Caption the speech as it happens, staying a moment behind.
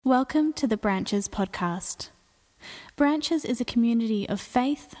Welcome to the Branches podcast. Branches is a community of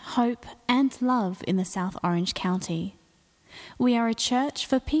faith, hope, and love in the South Orange County. We are a church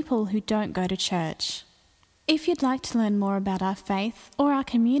for people who don't go to church. If you'd like to learn more about our faith or our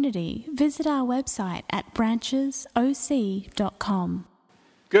community, visit our website at branchesoc.com.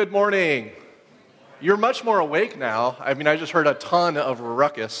 Good morning. You're much more awake now. I just heard a ton of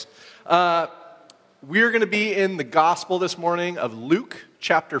ruckus. We're going to be in the gospel this morning of Luke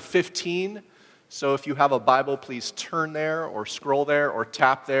chapter 15. So if you have a Bible, please turn there or scroll there or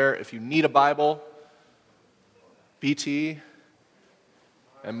tap there. If you need a Bible, BT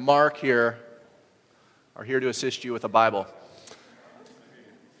and Mark here are here to assist you with a Bible.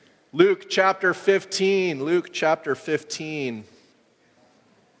 Luke chapter 15. Luke chapter 15.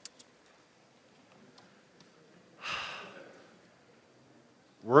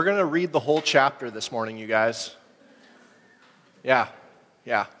 We're going to read the whole chapter this morning, you guys. Yeah.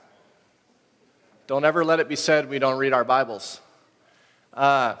 Don't ever let it be said we don't read our Bibles.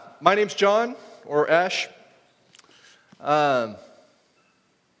 My name's John, or Esh. I'm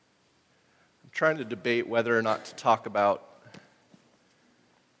trying to debate whether or not to talk about.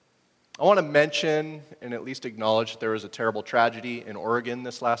 I want to mention and at least acknowledge that there was a terrible tragedy in Oregon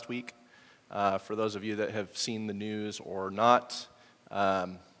this last week. For those of you that have seen the news or not,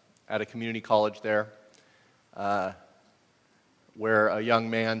 at a community college there, where a young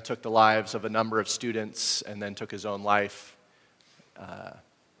man took the lives of a number of students and then took his own life.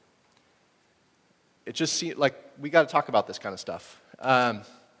 It just seemed like we got to talk about this kind of stuff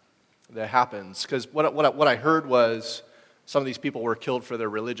that happens. Because what I heard was some of these people were killed for their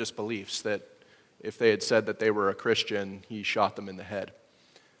religious beliefs, that if they had said that they were a Christian, he shot them in the head.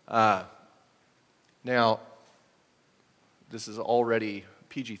 Now, this is already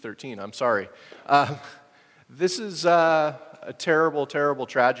PG-13, I'm sorry. This is a terrible, terrible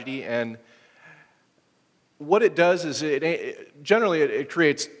tragedy, and what it does is it generally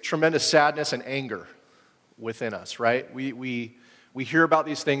creates tremendous sadness and anger within us, right? We hear about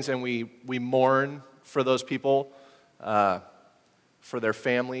these things and we mourn for those people, for their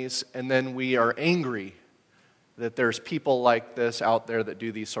families, and then we are angry that there's people like this out there that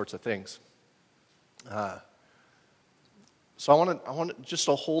do these sorts of things. So I want just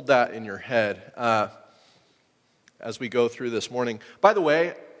to hold that in your head as we go through this morning. By the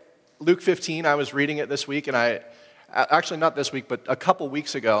way, Luke 15, I was reading it this week, and actually not this week, but a couple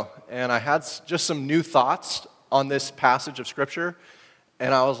weeks ago, and I had just some new thoughts on this passage of Scripture,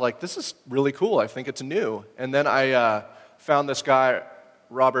 and I was like, this is really cool. I think it's new. And then I found this guy,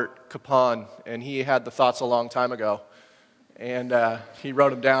 Robert Capon, and he had the thoughts a long time ago, and he wrote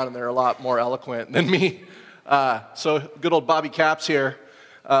them down, and they're a lot more eloquent than me. So good old Bobby Caps here,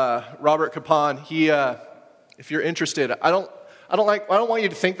 Robert Capon. He, if you're interested, I don't want you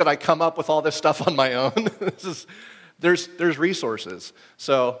to think that I come up with all this stuff on my own. There's resources.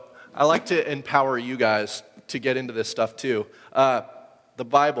 So I like to empower you guys to get into this stuff too. The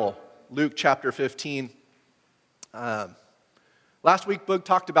Bible, Luke chapter 15. Last week, Boog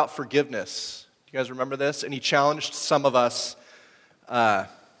talked about forgiveness. You guys remember this? And he challenged some of us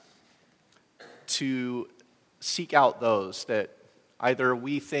to seek out those that either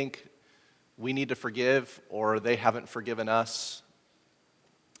we think we need to forgive or they haven't forgiven us,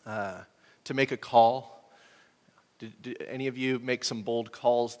 to make a call. Did any of you make some bold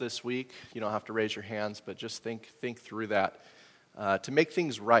calls this week? You don't have to raise your hands, but just think through that to make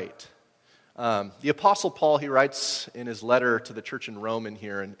things right. The Apostle Paul, he writes in his letter to the church in Rome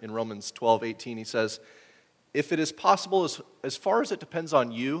in Romans 12:18, he says, "If it is possible, as far as it depends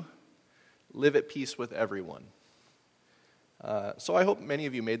on you, live at peace with everyone." So I hope many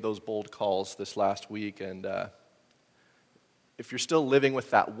of you made those bold calls this last week, and if you're still living with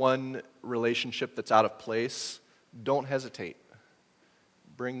that one relationship that's out of place, don't hesitate.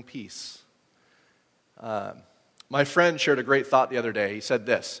 Bring peace. My friend shared a great thought the other day. He said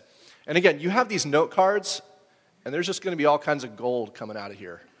this, and again, you have these note cards, and there's just going to be all kinds of gold coming out of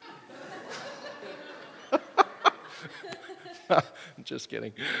here. Just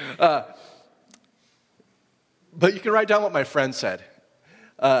kidding. But you can write down what my friend said.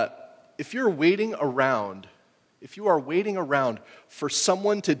 If you are waiting around for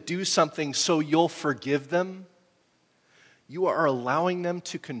someone to do something so you'll forgive them, you are allowing them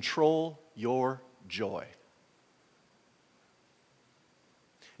to control your joy.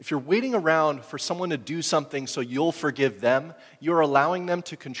 If you're waiting around for someone to do something so you'll forgive them, you're allowing them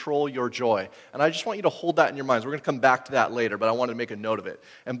to control your joy. And I just want you to hold that in your minds. We're going to come back to that later, but I wanted to make a note of it.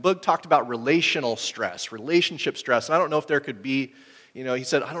 And Boog talked about relational stress, relationship stress. And I don't know if there could be He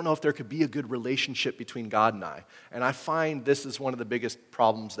said, I don't know if there could be a good relationship between God and I. And I find this is one of the biggest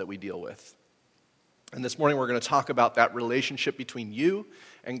problems that we deal with. And this morning we're going to talk about that relationship between you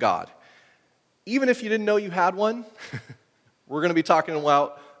and God. Even if you didn't know you had one, we're going to be talking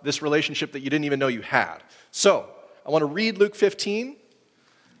about this relationship that you didn't even know you had. So, I want to read Luke 15,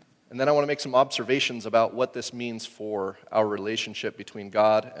 and then I want to make some observations about what this means for our relationship between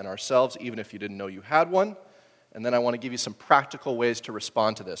God and ourselves, even if you didn't know you had one. And then I want to give you some practical ways to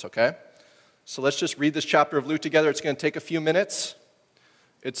respond to this, okay? So let's just read this chapter of Luke together. It's going to take a few minutes.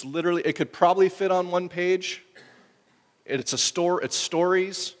 It could probably fit on one page. It's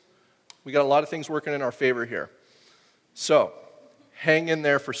stories. We got a lot of things working in our favor here. So, hang in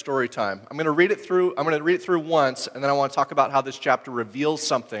there for story time. I'm going to read it through once, and then I want to talk about how this chapter reveals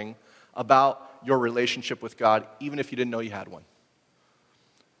something about your relationship with God, even if you didn't know you had one.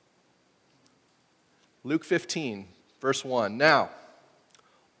 Luke 15, verse 1. Now,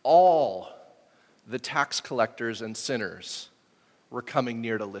 all the tax collectors and sinners were coming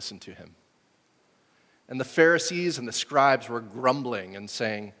near to listen to him. And the Pharisees and the scribes were grumbling and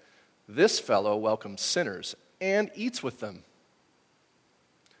saying, "This fellow welcomes sinners and eats with them."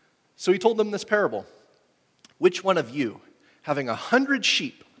 So he told them this parable. Which one of you, having 100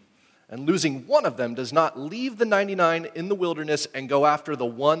 sheep and losing one of them, does not leave the 99 in the wilderness and go after the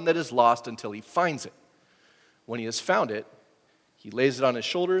one that is lost until he finds it? When he has found it, he lays it on his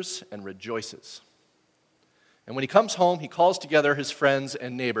shoulders and rejoices. And when he comes home, he calls together his friends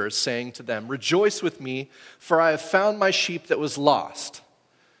and neighbors, saying to them, "Rejoice with me, for I have found my sheep that was lost."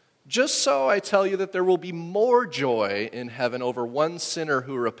 Just so I tell you that there will be more joy in heaven over one sinner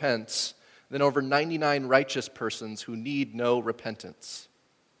who repents than over 99 righteous persons who need no repentance.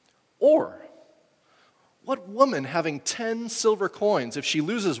 Or, what woman having 10 silver coins, if she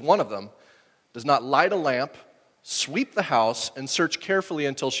loses one of them, does not light a lamp, sweep the house, and search carefully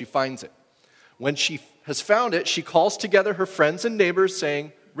until she finds it? When she has found it, she calls together her friends and neighbors,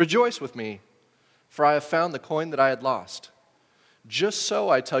 saying, "Rejoice with me, for I have found the coin that I had lost." Just so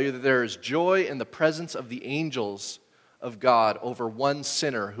I tell you that there is joy in the presence of the angels of God over one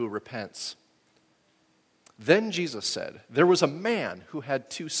sinner who repents. Then Jesus said, "There was a man who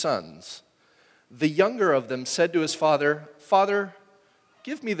had 2 sons. The younger of them said to his father, 'Father,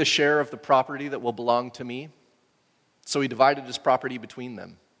 give me the share of the property that will belong to me.' So he divided his property between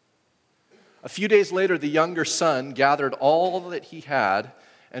them. A few days later, the younger son gathered all that he had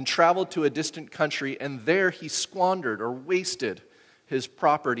and traveled to a distant country, and there he squandered or wasted his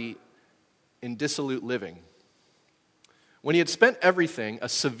property in dissolute living. When he had spent everything, a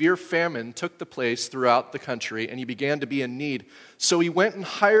severe famine took the place throughout the country, and he began to be in need. So he went and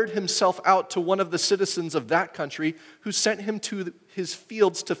hired himself out to one of the citizens of that country, who sent him to his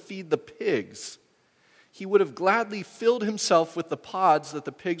fields to feed the pigs. He would have gladly filled himself with the pods that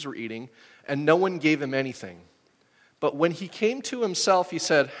the pigs were eating, and no one gave him anything. But when he came to himself, he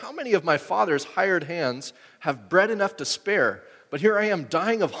said, 'How many of my father's hired hands have bread enough to spare? But here I am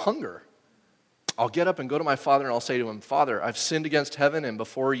dying of hunger. I'll get up and go to my father, and I'll say to him, Father, I've sinned against heaven, and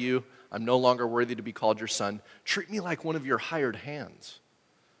before you I'm no longer worthy to be called your son. Treat me like one of your hired hands.'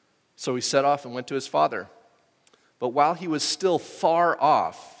 So he set off and went to his father. But while he was still far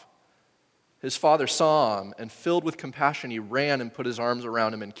off, his father saw him, and filled with compassion, he ran and put his arms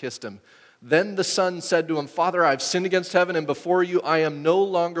around him and kissed him. Then the son said to him, 'Father, I've sinned against heaven, and before you I am no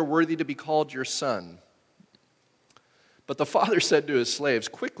longer worthy to be called your son.' But the father said to his slaves,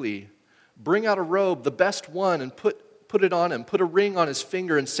 'Quickly, bring out a robe, the best one, and put it on him. Put a ring on his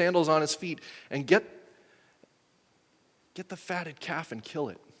finger and sandals on his feet, and get the fatted calf and kill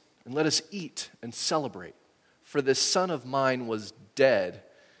it, and let us eat and celebrate. For this son of mine was dead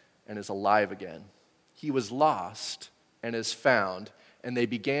and is alive again. He was lost and is found.' And they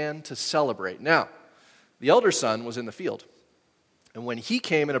began to celebrate. Now, the elder son was in the field. And when he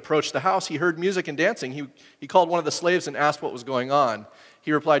came and approached the house, he heard music and dancing. He called one of the slaves and asked what was going on.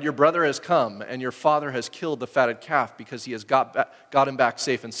 He replied, 'Your brother has come, and your father has killed the fatted calf because he has got him back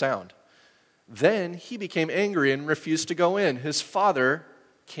safe and sound.' Then he became angry and refused to go in. His father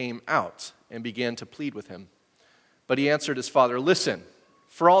came out and began to plead with him. But he answered his father, 'Listen,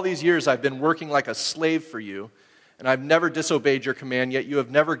 for all these years I've been working like a slave for you, and I've never disobeyed your command, yet you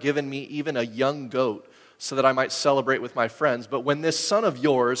have never given me even a young goat so that I might celebrate with my friends. But when this son of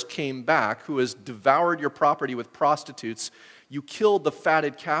yours came back, who has devoured your property with prostitutes, you killed the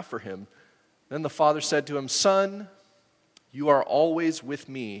fatted calf for him.' Then the father said to him, 'Son, you are always with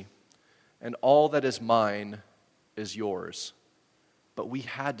me, and all that is mine is yours. But we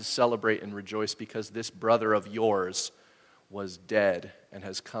had to celebrate and rejoice because this brother of yours was dead and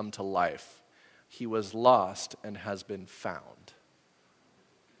has come to life. He was lost and has been found.'"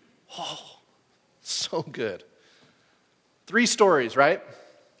 Oh, so good. 3 stories, right?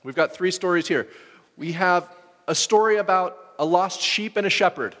 We've got 3 stories here. We have a story about a lost sheep and a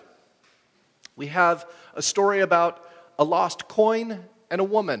shepherd. We have a story about a lost coin and a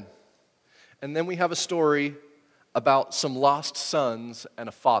woman. And then we have a story about some lost sons and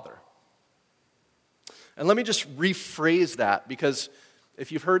a father. And let me just rephrase that, because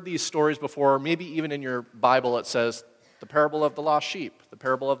if you've heard these stories before, or maybe even in your Bible it says the parable of the lost sheep, the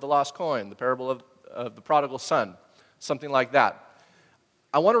parable of the lost coin, the parable of the prodigal son, something like that.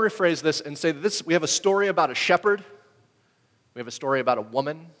 I want to rephrase this and say that we have a story about a shepherd, we have a story about a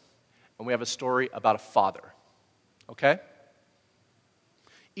woman, and we have a story about a father. Okay?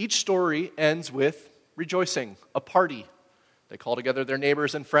 Each story ends with rejoicing, a party. They call together their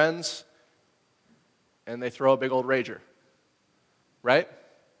neighbors and friends, and they throw a big old rager. Right?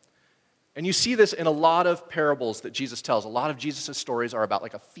 And you see this in a lot of parables that Jesus tells. A lot of Jesus' stories are about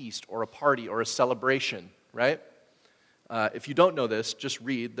like a feast or a party or a celebration, right? If you don't know this, just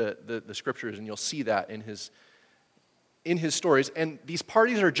read the scriptures and you'll see that in his stories. And these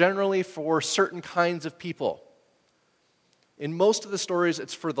parties are generally for certain kinds of people. In most of the stories,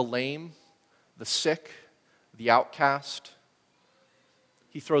 it's for the lame, the sick, the outcast.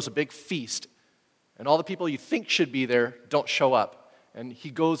 He throws a big feast, and all the people you think should be there don't show up. And he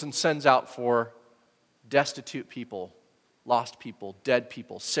goes and sends out for destitute people, lost people, dead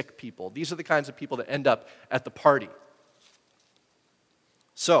people, sick people. These are the kinds of people that end up at the party.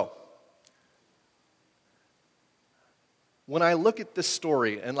 So, when I look at this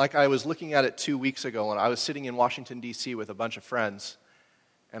story, and like I was looking at it 2 weeks ago when I was sitting in Washington, D.C. with a bunch of friends,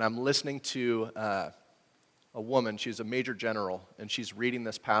 and I'm listening to a woman, she's a major general, and she's reading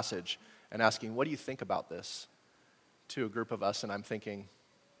this passage and asking, what do you think about this? To a group of us, and I'm thinking,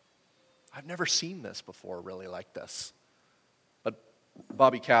 I've never seen this before really like this. But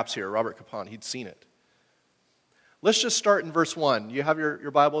Bobby Capps here, Robert Capon, he'd seen it. Let's just start in verse 1. You have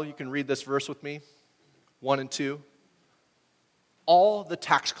your Bible? You can read this verse with me. 1 and 2. All the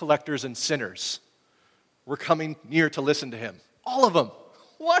tax collectors and sinners were coming near to listen to him. All of them.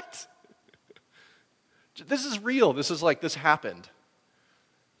 What? This is real. This happened.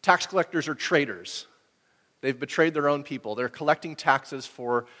 Tax collectors are traitors. They've betrayed their own people. They're collecting taxes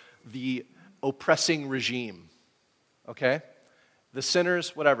for the oppressing regime. Okay? The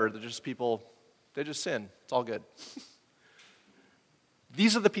sinners, whatever, they're just people, they just sin. It's all good.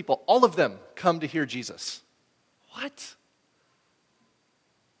 These are the people, all of them come to hear Jesus. What?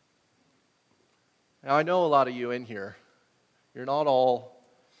 Now, I know a lot of you in here, you're not all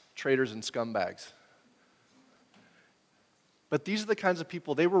traitors and scumbags. But these are the kinds of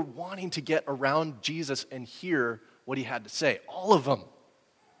people, they were wanting to get around Jesus and hear what he had to say. All of them.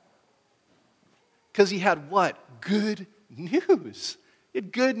 Because he had what? Good news. He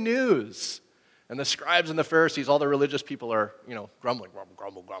had good news. And the scribes and the Pharisees, all the religious people are, grumbling, grumble,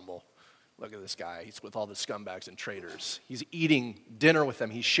 grumble, grumble. Look at this guy. He's with all the scumbags and traitors. He's eating dinner with them.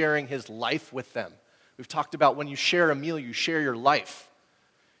 He's sharing his life with them. We've talked about when you share a meal, you share your life.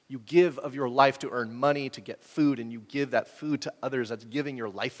 You give of your life to earn money, to get food, and you give that food to others. That's giving your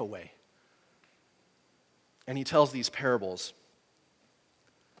life away. And he tells these parables.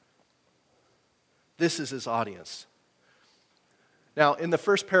 This is his audience. Now, in the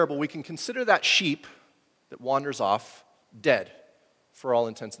first parable, we can consider that sheep that wanders off dead for all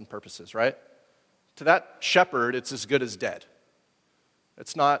intents and purposes, right? To that shepherd, it's as good as dead.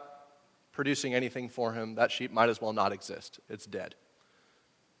 It's not producing anything for him. That sheep might as well not exist. It's dead.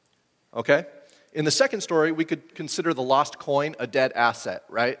 Okay? In the second story, we could consider the lost coin a dead asset,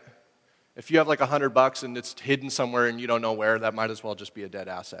 right? If you have like $100 and it's hidden somewhere and you don't know where, that might as well just be a dead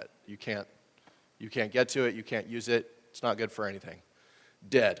asset. You can't get to it, you can't use it, it's not good for anything.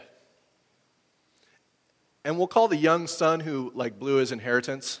 Dead. And we'll call the young son who blew his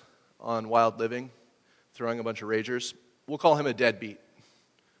inheritance on wild living, throwing a bunch of ragers, we'll call him a deadbeat.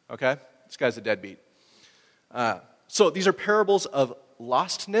 Okay? This guy's a deadbeat. So these are parables of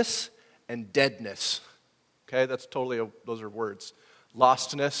lostness and deadness. Okay, those are words.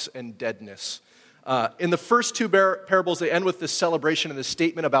 Lostness and deadness. In the first 2 parables, they end with this celebration and this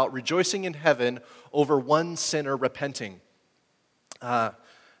statement about rejoicing in heaven over one sinner repenting. That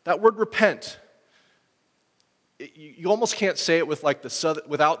word repent, you almost can't say it with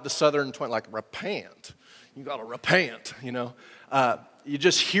without the southern twang, like repent. You got to repent, You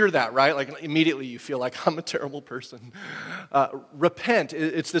just hear that, right? Immediately you feel like I'm a terrible person. Repent,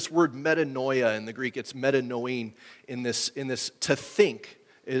 it's this word metanoia in the Greek. It's metanoin in this to think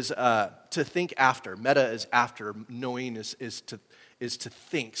is to think after. Meta is after. Knowing is to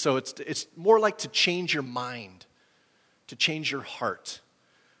think. So it's more like to change your mind, to change your heart.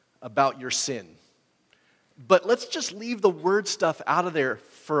 about your sin. But let's just leave the word stuff out of there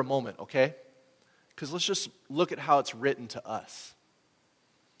for a moment, okay? Because let's just look at how it's written to us.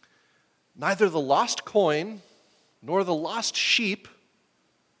 Neither the lost coin nor the lost sheep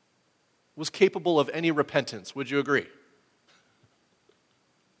was capable of any repentance. Would you agree?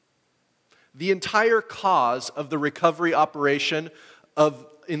 The entire cause of the recovery operation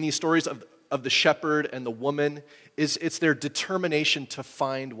in these stories of the shepherd and the woman it's their determination to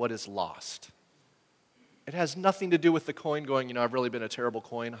find what is lost. It has nothing to do with the coin going, I've really been a terrible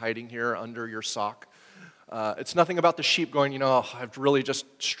coin hiding here under your sock. It's nothing about the sheep going, I've really just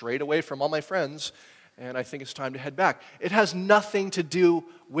strayed away from all my friends and I think it's time to head back. It has nothing to do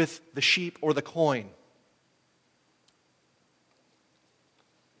with the sheep or the coin.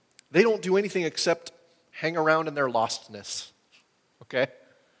 They don't do anything except hang around in their lostness, okay?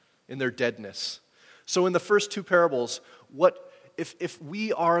 In their deadness. So in the first two parables, if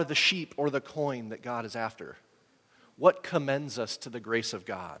we are the sheep or the coin that God is after, what commends us to the grace of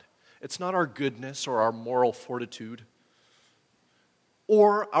God? It's not our goodness or our moral fortitude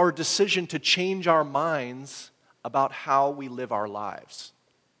or our decision to change our minds about how we live our lives.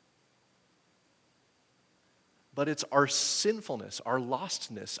 But it's our sinfulness, our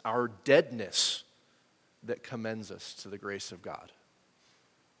lostness, our deadness that commends us to the grace of God.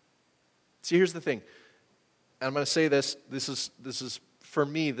 See, here's the thing. And I'm going to say this is for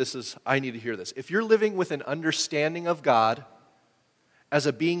me, I need to hear this. If you're living with an understanding of God as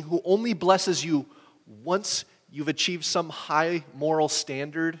a being who only blesses you once you've achieved some high moral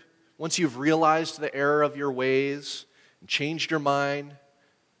standard, once you've realized the error of your ways and changed your mind,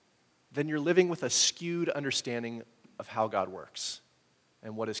 then you're living with a skewed understanding of how God works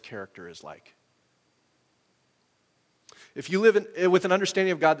and what his character is like. If you live with an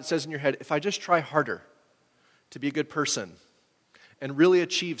understanding of God that says in your head, if I just try harder to be a good person and really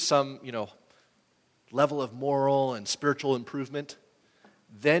achieve some, level of moral and spiritual improvement,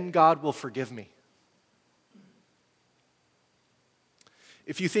 then God will forgive me.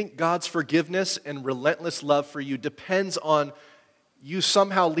 If you think God's forgiveness and relentless love for you depends on you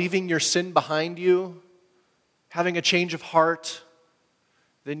somehow leaving your sin behind you, having a change of heart,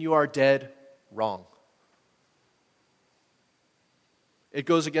 then you are dead wrong. It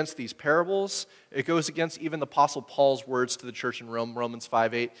goes against these parables. It goes against even the Apostle Paul's words to the church in Rome, Romans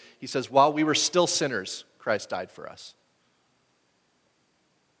 5:8. He says, while we were still sinners, Christ died for us.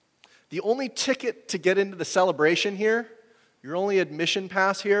 The only ticket to get into the celebration here, your only admission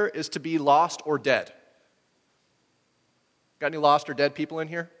pass here, is to be lost or dead. Got any lost or dead people in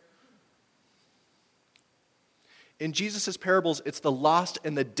here? In Jesus' parables, it's the lost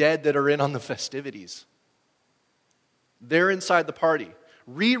and the dead that are in on the festivities. They're inside the party.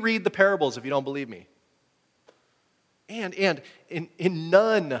 Reread the parables if you don't believe me. And in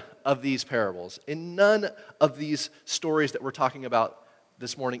none of these parables, in none of these stories that we're talking about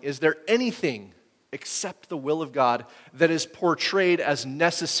this morning, is there anything except the will of God that is portrayed as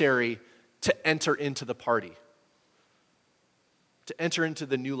necessary to enter into the party, to enter into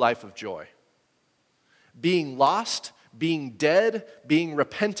the new life of joy. Being lost, being dead, being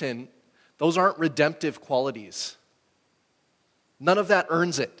repentant, those aren't redemptive qualities. None of that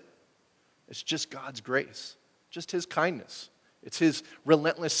earns it. It's just God's grace, just his kindness. It's his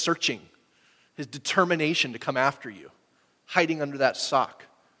relentless searching, his determination to come after you, hiding under that sock,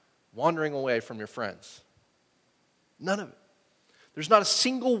 wandering away from your friends. None of it. There's not a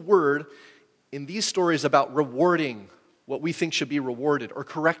single word in these stories about rewarding what we think should be rewarded, or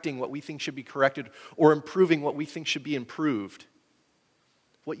correcting what we think should be corrected, or improving what we think should be improved.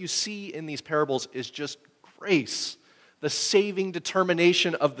 What you see in these parables is just grace, the saving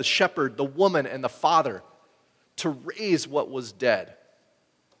determination of the shepherd, the woman, and the father to raise what was dead.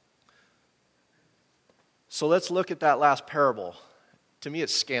 So let's look at that last parable. To me,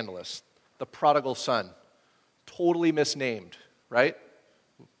 it's scandalous. The prodigal son. Totally misnamed, right?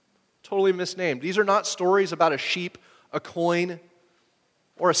 Totally misnamed. These are not stories about a sheep, a coin,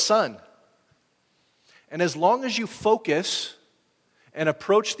 or a son. And as long as you focus and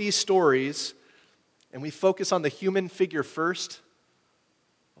approach these stories, and we focus on the human figure first,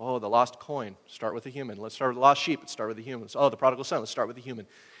 the lost coin, start with the human. Let's start with the lost sheep, let's start with the human. The prodigal son, let's start with the human.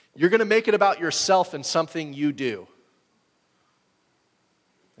 You're going to make it about yourself and something you do.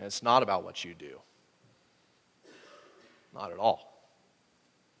 And it's not about what you do. Not at all.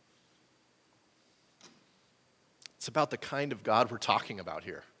 It's about the kind of God we're talking about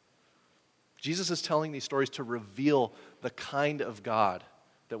here. Jesus is telling these stories to reveal the kind of God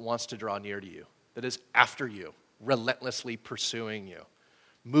that wants to draw near to you, that is after you, relentlessly pursuing you,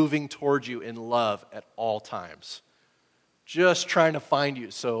 moving toward you in love at all times. just trying to find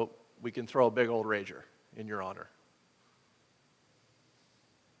you so we can throw a big old rager in your honor.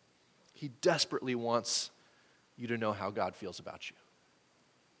 He desperately wants you to know how God feels about you.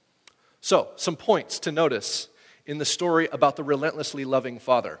 So, some points to notice in the story about the relentlessly loving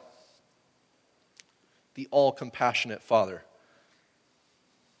Father, the all-compassionate Father.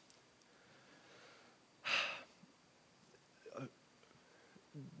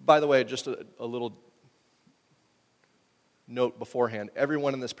 By the way, just a little note beforehand.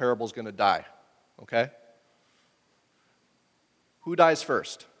 Everyone in this parable is going to die, okay? Who dies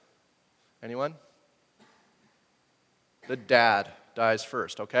first? Anyone? The dad dies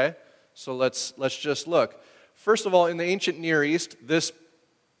first, okay? So let's just look. First of all, in the ancient Near East, this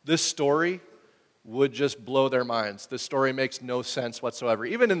story would just blow their minds. This story makes no sense whatsoever.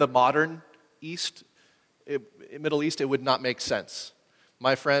 Even in the modern Middle East, it would not make sense.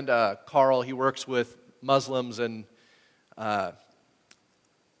 My friend Carl, he works with Muslims and a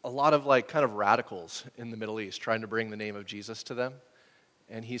lot of kind of radicals in the Middle East, trying to bring the name of Jesus to them.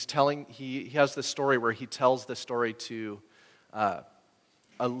 And he has this story where he tells this story to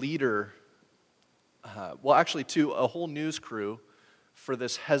a leader, to a whole news crew for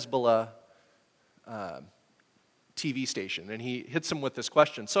this Hezbollah TV station. And he hits him with this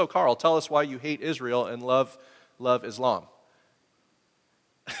question. So, Carl, tell us why you hate Israel and love Islam.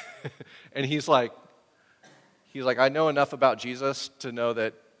 And he's like, I know enough about Jesus to know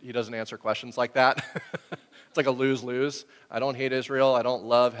that he doesn't answer questions like that. It's like a lose-lose. I don't hate Israel. I don't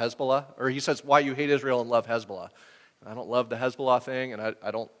love Hezbollah. Or he says, why you hate Israel and love Hezbollah. I don't love the Hezbollah thing, and I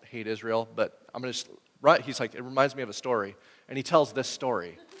don't hate Israel, but I'm going to right. He's like, it reminds me of a story. And he tells this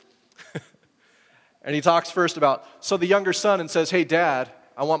story. And he talks first about, so the younger son, and says, hey, Dad,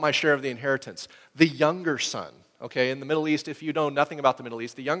 I want my share of the inheritance. The younger son, okay, in the Middle East, if you know nothing about the Middle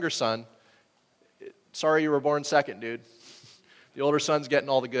East, the younger son, sorry you were born second, dude. The older son's getting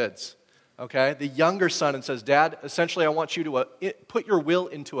all the goods. Okay, the younger son and says, Dad, essentially I want you to put your will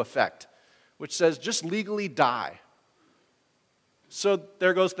into effect, which says just legally die. So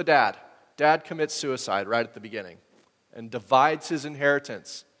there goes the dad. Dad commits suicide right at the beginning and divides his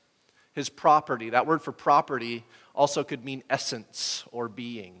inheritance, his property. That word for property also could mean essence or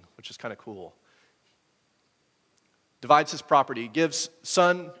being, which is kind of cool. Divides his property, gives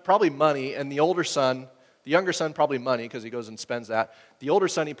son probably money, and the younger son probably money because he goes and spends that. The older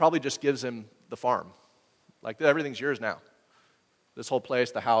son, he probably just gives him the farm. Like, everything's yours now. This whole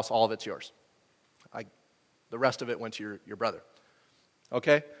place, the house, all of it's yours. The rest of it went to your brother.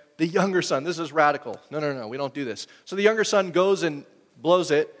 Okay? The younger son, this is radical. No, we don't do this. So the younger son goes and blows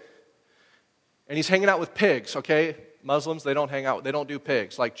it, and he's hanging out with pigs, okay? Muslims, they don't do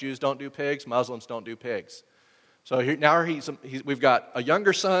pigs. Like Jews don't do pigs, Muslims don't do pigs. So now we've got a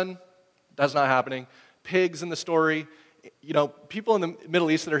younger son, that's not happening. Pigs in the story. People in the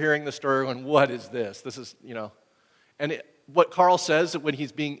Middle East that are hearing the story are going, what is this? This is, And what Carl says when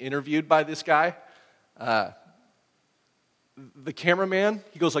he's being interviewed by this guy, the cameraman,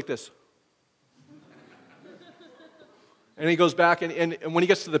 he goes like this. And he goes back, and when he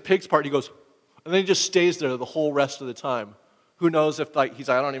gets to the pigs part, he goes, and then he just stays there the whole rest of the time. Who knows if, he's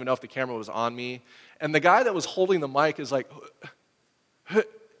like, I don't even know if the camera was on me. And the guy that was holding the mic is like,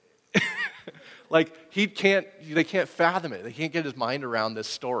 they can't fathom it. They can't get his mind around this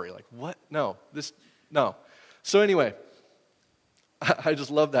story. Like, what? No. So anyway, I just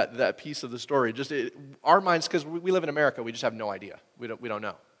love that piece of the story. Our minds, because we live in America, we just have no idea. We don't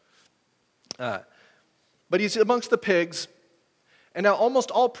know. But he's amongst the pigs, and now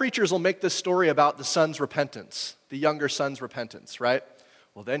almost all preachers will make this story about the son's repentance, the younger son's repentance, right?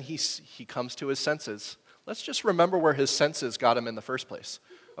 Well, then he comes to his senses. Let's just remember where his senses got him in the first place,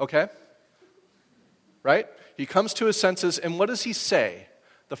 okay? Right? He comes to his senses, and what does he say?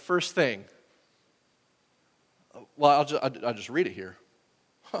 The first thing. Well, I'll just read it here.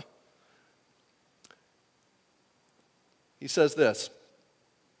 He says this.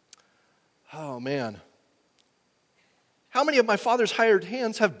 Oh, man. How many of my father's hired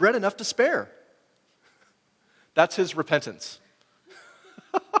hands have bread enough to spare? That's his repentance.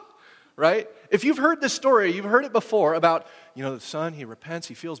 Right? If you've heard this story, you've heard it before about, the son, he repents,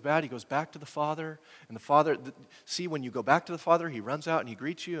 he feels bad, he goes back to the father, and the father, when you go back to the father, he runs out and he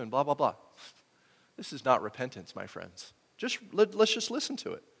greets you and blah, blah, blah. This is not repentance, my friends. Let's just listen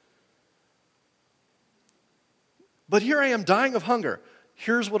to it. But here I am dying of hunger.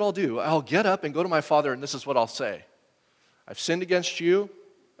 Here's what I'll do. I'll get up and go to my father, and this is what I'll say. I've sinned against you,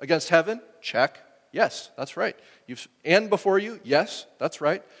 against heaven, check. Yes, that's right. And before you, yes, that's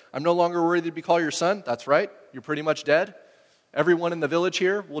right. I'm no longer worthy to be called your son, that's right. You're pretty much dead. Everyone in the village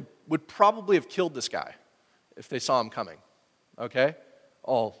here would probably have killed this guy if they saw him coming. okay?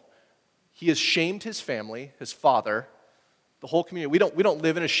 Oh, he has shamed his family, his father, the whole community. We don't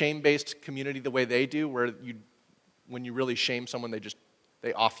live in a shame-based community the way they do, where when you really shame someone,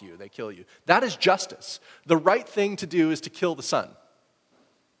 they off you, they kill you. That is justice. The right thing to do is to kill the son.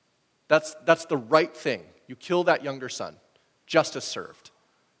 That's the right thing. You kill that younger son. Justice served,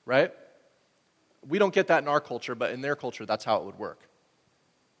 right? We don't get that in our culture, but in their culture, that's how it would work.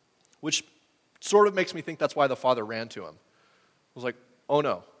 Which sort of makes me think that's why the father ran to him. It was like, oh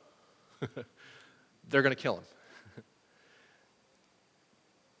no, they're going to kill him.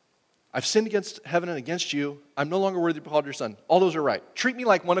 I've sinned against heaven and against you. I'm no longer worthy to be called your son. All those are right. Treat me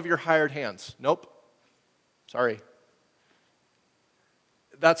like one of your hired hands. Nope. Sorry.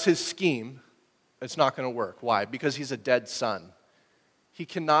 That's his scheme. It's not going to work. Why? Because he's a dead son. He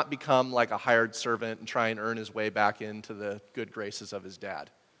cannot become like a hired servant and try and earn his way back into the good graces of his dad.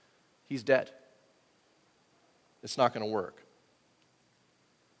 He's dead. It's not going to work.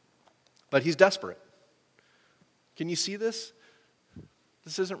 But he's desperate. Can you see this?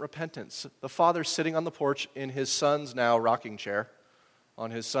 This isn't repentance. The father's sitting on the porch in his son's now rocking chair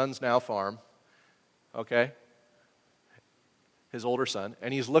on his son's now farm, okay? His older son.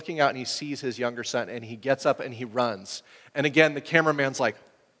 And he's looking out and he sees his younger son and he gets up and he runs. And again, the cameraman's like,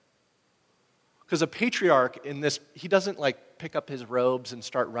 because a patriarch in this, he doesn't like pick up his robes and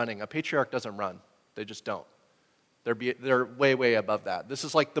start running. A patriarch doesn't run. They just don't. They're way, way above that. This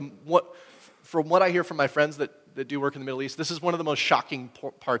is like from what I hear from my friends that do work in the Middle East, this is one of the most shocking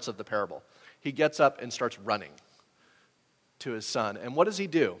parts of the parable. He gets up and starts running to his son. And what does he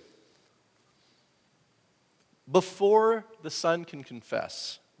do? Before the son can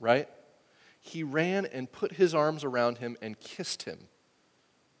confess, right? He ran and put his arms around him and kissed him.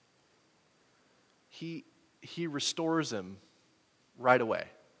 He restores him right away.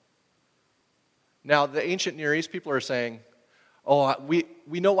 Now, the ancient Near East people are saying, oh, we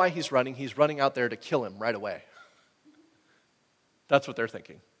know why he's running. He's running out there to kill him right away. That's what they're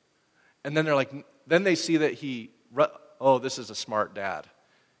thinking. And then they're like, then they see that this is a smart dad.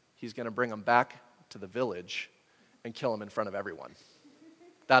 He's going to bring him back to the village and kill him in front of everyone.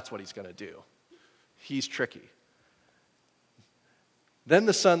 That's what he's going to do. He's tricky. Then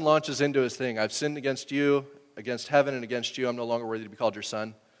the son launches into his thing. I've sinned against you, against heaven, and against you. I'm no longer worthy to be called your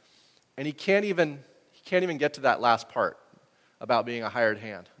son. And he can't even get to that last part about being a hired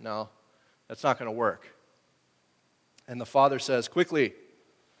hand. No, that's not going to work. And the father says, quickly,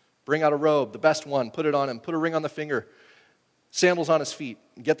 bring out a robe, the best one, put it on him, put a ring on the finger, sandals on his feet,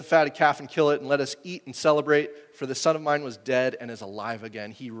 get the fatted calf and kill it, and let us eat and celebrate, for the son of mine was dead and is alive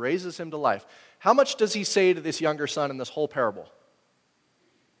again. He raises him to life. How much does he say to this younger son in this whole parable?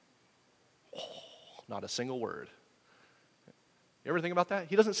 Oh, not a single word. You ever think about that?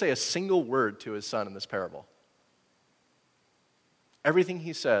 He doesn't say a single word to his son in this parable. Everything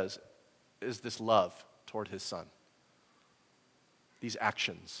he says is this love toward his son. These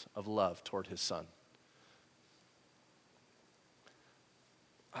actions of love toward his son.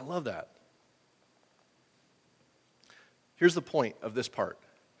 I love that. Here's the point of this part.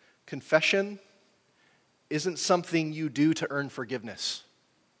 Confession isn't something you do to earn forgiveness.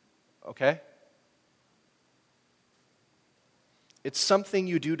 Okay? It's something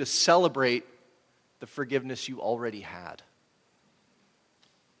you do to celebrate the forgiveness you already had.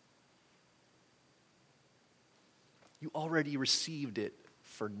 You already received it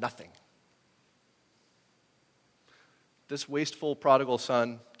for nothing. This wasteful prodigal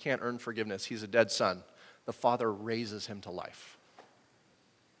son can't earn forgiveness. He's a dead son. The father raises him to life.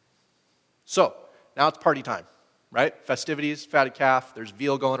 So, now it's party time, right? Festivities, fatted calf, there's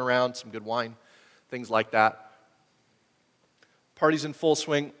veal going around, some good wine, things like that. Party's in full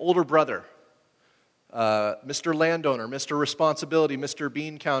swing. Older brother, Mr. Landowner, Mr. Responsibility, Mr.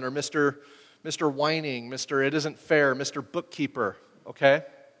 Bean Counter, Mr. Whining, Mr. It Isn't Fair, Mr. Bookkeeper, okay?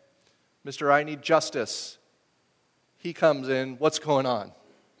 Mr. I Need Justice. He comes in, what's going on?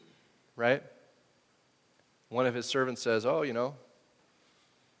 Right? One of his servants says, oh, your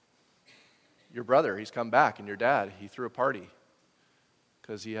brother, he's come back, and your dad, he threw a party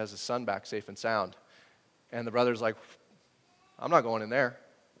because he has his son back safe and sound. And the brother's like, I'm not going in there.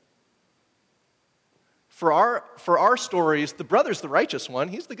 For our stories, the brother's the righteous one.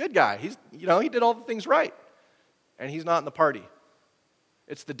 He's the good guy. He did all the things right. And he's not in the party.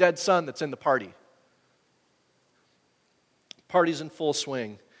 It's the dead son that's in the party. Party's in full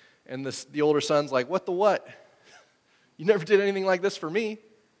swing. And the older son's like, what the what? You never did anything like this for me.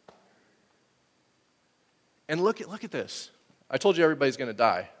 And look at this. I told you everybody's going to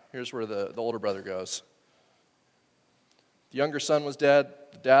die. Here's where the older brother goes. The younger son was dead.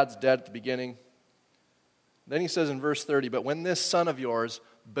 The dad's dead at the beginning. Then he says in verse 30, but when this son of yours,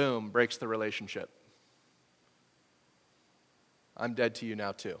 boom, breaks the relationship. I'm dead to you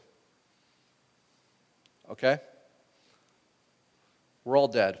now too. Okay? We're all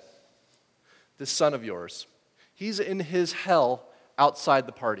dead. This son of yours, he's in his hell outside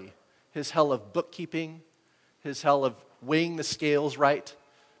the party. His hell of bookkeeping, his hell of weighing the scales right,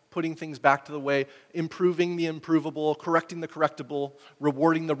 putting things back to the way, improving the improvable, correcting the correctable,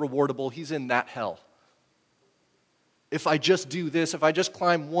 rewarding the rewardable. He's in that hell. If I just do this, if I just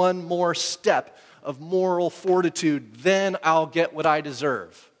climb one more step of moral fortitude, then I'll get what I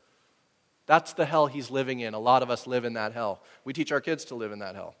deserve. That's the hell he's living in. A lot of us live in that hell. We teach our kids to live in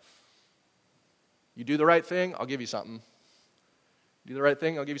that hell. You do the right thing, I'll give you something. Do the right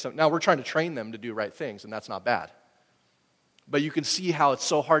thing, I'll give you something. Now, we're trying to train them to do right things, and that's not bad. But you can see how it's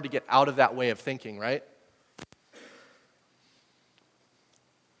so hard to get out of that way of thinking, right?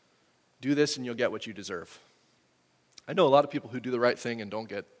 Do this and you'll get what you deserve. I know a lot of people who do the right thing and don't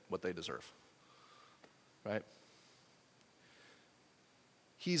get what they deserve, right?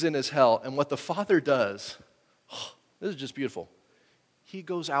 He's in his hell, and what the Father does, this is just beautiful. He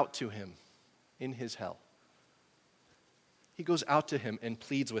goes out to him in his hell. He goes out to him and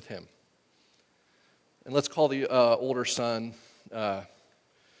pleads with him. And let's call the older son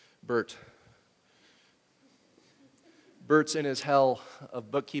Bert. Bert's in his hell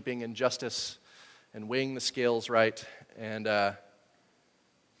of bookkeeping and justice and weighing the scales right. And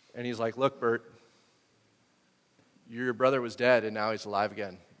he's like, look, Bert, your brother was dead and now he's alive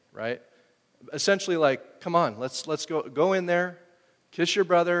again, right? Essentially like, come on, let's go in there, kiss your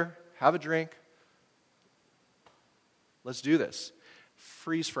brother, have a drink. Let's do this.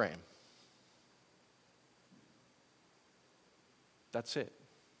 Freeze frame. That's it.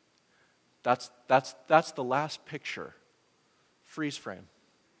 That's the last picture. Freeze frame.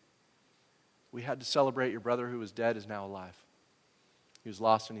 We had to celebrate your brother who was dead is now alive. He was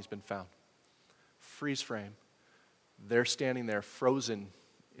lost and he's been found. Freeze frame. They're standing there frozen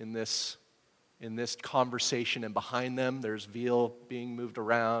in this conversation, and behind them there's veal being moved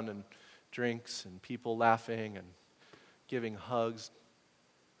around and drinks and people laughing and giving hugs.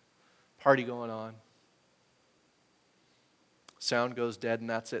 Party going on. Sound goes dead and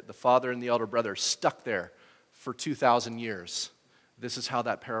that's it. The father and the elder brother stuck there for 2,000 years. This is how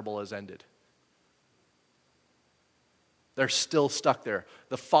that parable has ended. They're still stuck there.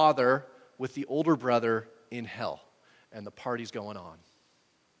 The father with the older brother in hell, and the party's going on.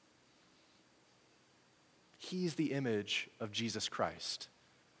 He's the image of Jesus Christ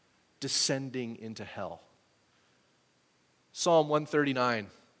descending into hell. Psalm 139,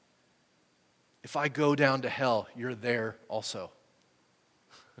 if I go down to hell, you're there also.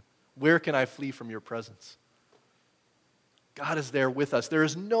 Where can I flee from your presence? God is there with us. There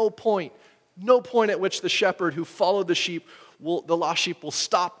is no point at which the shepherd who followed the lost sheep will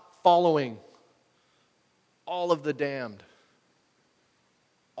stop following all of the damned,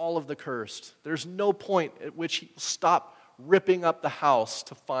 all of the cursed. There's no point at which he will stop ripping up the house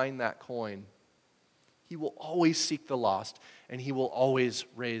to find that coin. He will always seek the lost, and he will always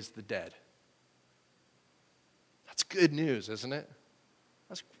raise the dead. That's good news, isn't it?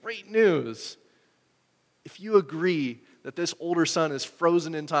 That's great news. If you agree that this older son is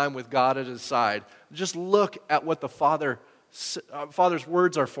frozen in time with God at his side, just look at what the Father's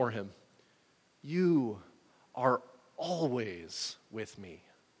words are for him. You are always with me,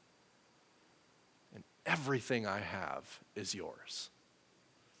 and everything I have is yours.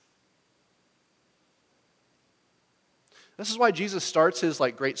 This is why Jesus starts his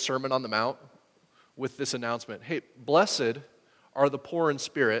great Sermon on the Mount with this announcement. Hey, blessed are the poor in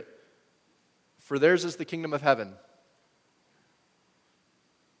spirit, for theirs is the kingdom of heaven.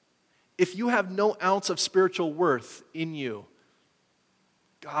 If you have no ounce of spiritual worth in you,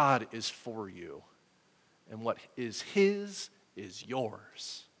 God is for you, and what is his is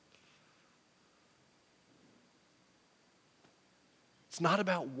yours. It's not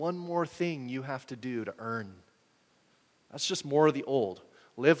about one more thing you have to do to earn. That's just more of the old.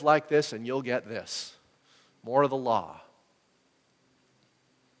 Live like this and you'll get this. More of the law.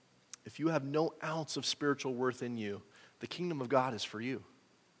 If you have no ounce of spiritual worth in you, the kingdom of God is for you.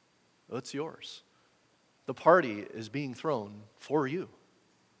 It's yours. The party is being thrown for you.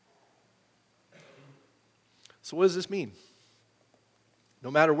 So what does this mean?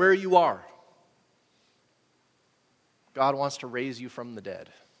 No matter where you are, God wants to raise you from the dead.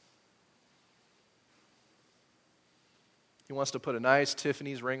 He wants to put a nice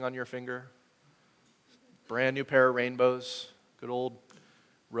Tiffany's ring on your finger, brand new pair of rainbows, good old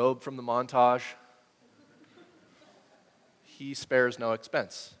robe from the montage. He spares no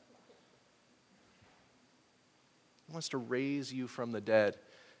expense. He wants to raise you from the dead.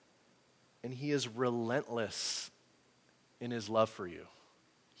 And he is relentless in his love for you.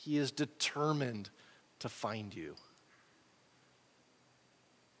 He is determined to find you.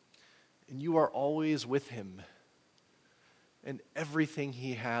 And you are always with him. And everything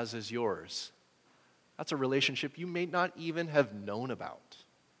he has is yours. That's a relationship you may not even have known about.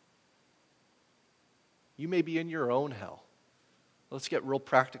 You may be in your own hell. Let's get real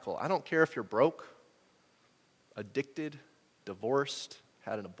practical. I don't care if you're broke, addicted, divorced,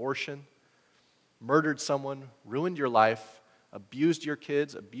 had an abortion, murdered someone, ruined your life, abused your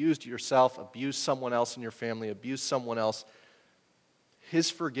kids, abused yourself, abused someone else in your family, abused someone else. His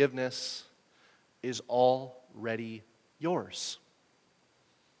forgiveness is already yours.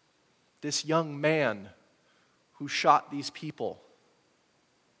 This young man who shot these people,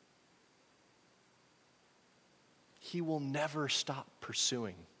 he will never stop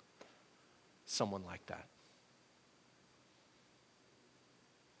pursuing someone like that.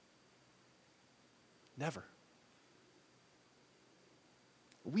 Never.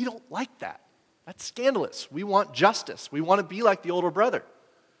 We don't like that. That's scandalous. We want justice. We want to be like the older brother.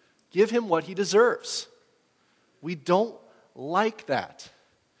 Give him what he deserves. We don't like that.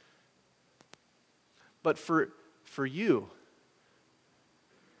 But for you,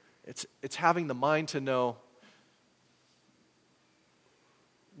 it's having the mind to know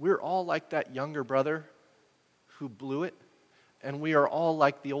we're all like that younger brother who blew it, and we are all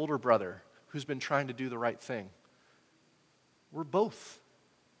like the older brother who's been trying to do the right thing. We're both.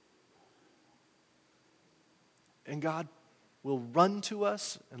 And God will run to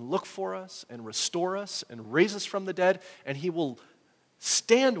us and look for us and restore us and raise us from the dead, and he will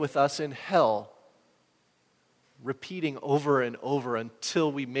stand with us in hell, repeating over and over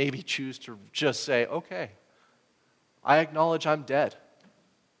until we maybe choose to just say, okay, I acknowledge I'm dead.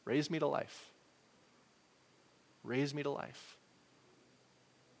 Raise me to life. Raise me to life.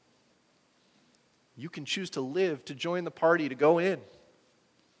 You can choose to live, to join the party, to go in.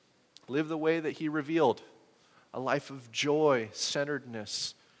 Live the way that he revealed. A life of joy,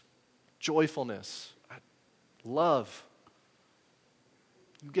 centeredness, joyfulness, love.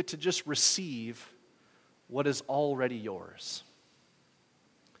 You get to just receive what is already yours.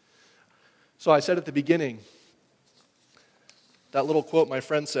 So I said at the beginning, that little quote my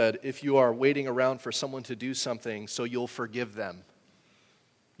friend said, if you are waiting around for someone to do something so you'll forgive them,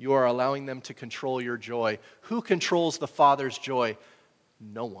 you are allowing them to control your joy. Who controls the Father's joy?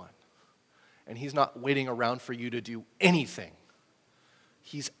 No one. And he's not waiting around for you to do anything.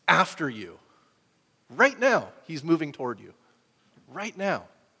 He's after you. Right now, he's moving toward you. Right now,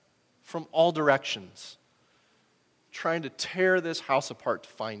 from all directions, trying to tear this house apart to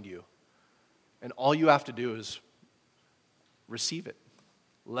find you. And all you have to do is receive it.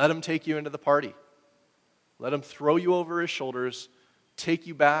 Let him take you into the party. Let him throw you over his shoulders, take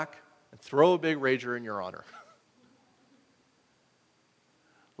you back, and throw a big rager in your honor.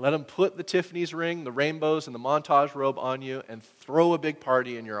 Let him put the Tiffany's ring, the rainbows, and the montage robe on you and throw a big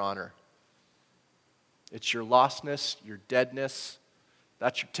party in your honor. It's your lostness, your deadness.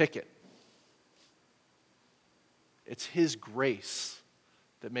 That's your ticket. It's his grace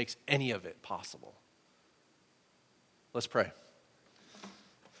that makes any of it possible. Let's pray.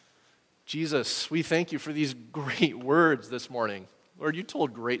 Jesus, we thank you for these great words this morning. Lord, you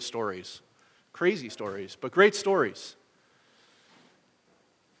told great stories. Crazy stories, but great stories.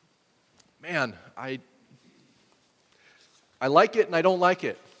 Man, I like it and I don't like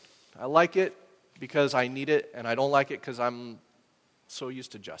it. I like it because I need it, and I don't like it because I'm so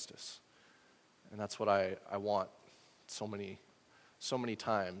used to justice. And that's what I want so many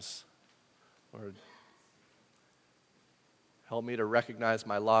times. Lord, help me to recognize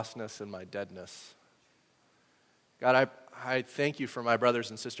my lostness and my deadness. God, I thank you for my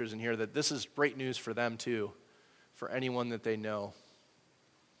brothers and sisters in here, that this is great news for them too, for anyone that they know.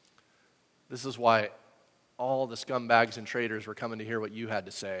 This is why all the scumbags and traitors were coming to hear what you had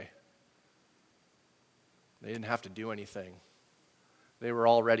to say. They didn't have to do anything. They were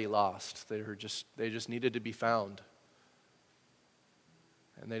already lost. They just needed to be found.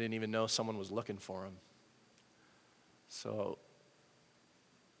 And they didn't even know someone was looking for them. So,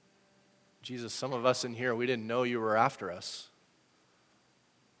 Jesus, some of us in here, we didn't know you were after us.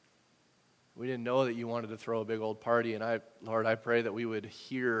 We didn't know that you wanted to throw a big old party, and Lord, I pray that we would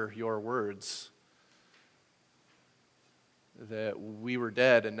hear your words, that we were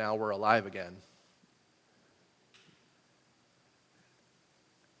dead and now we're alive again.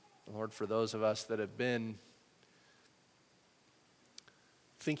 Lord, for those of us that have been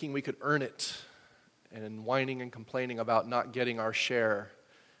thinking we could earn it and whining and complaining about not getting our share,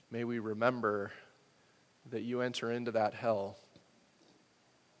 may we remember that you enter into that hell.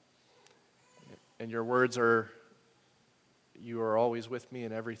 And your words are, you are always with me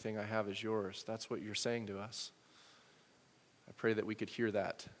and everything I have is yours. That's what you're saying to us. I pray that we could hear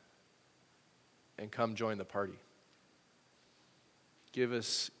that and come join the party. Give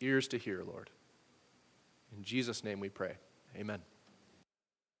us ears to hear, Lord. In Jesus' name we pray. Amen.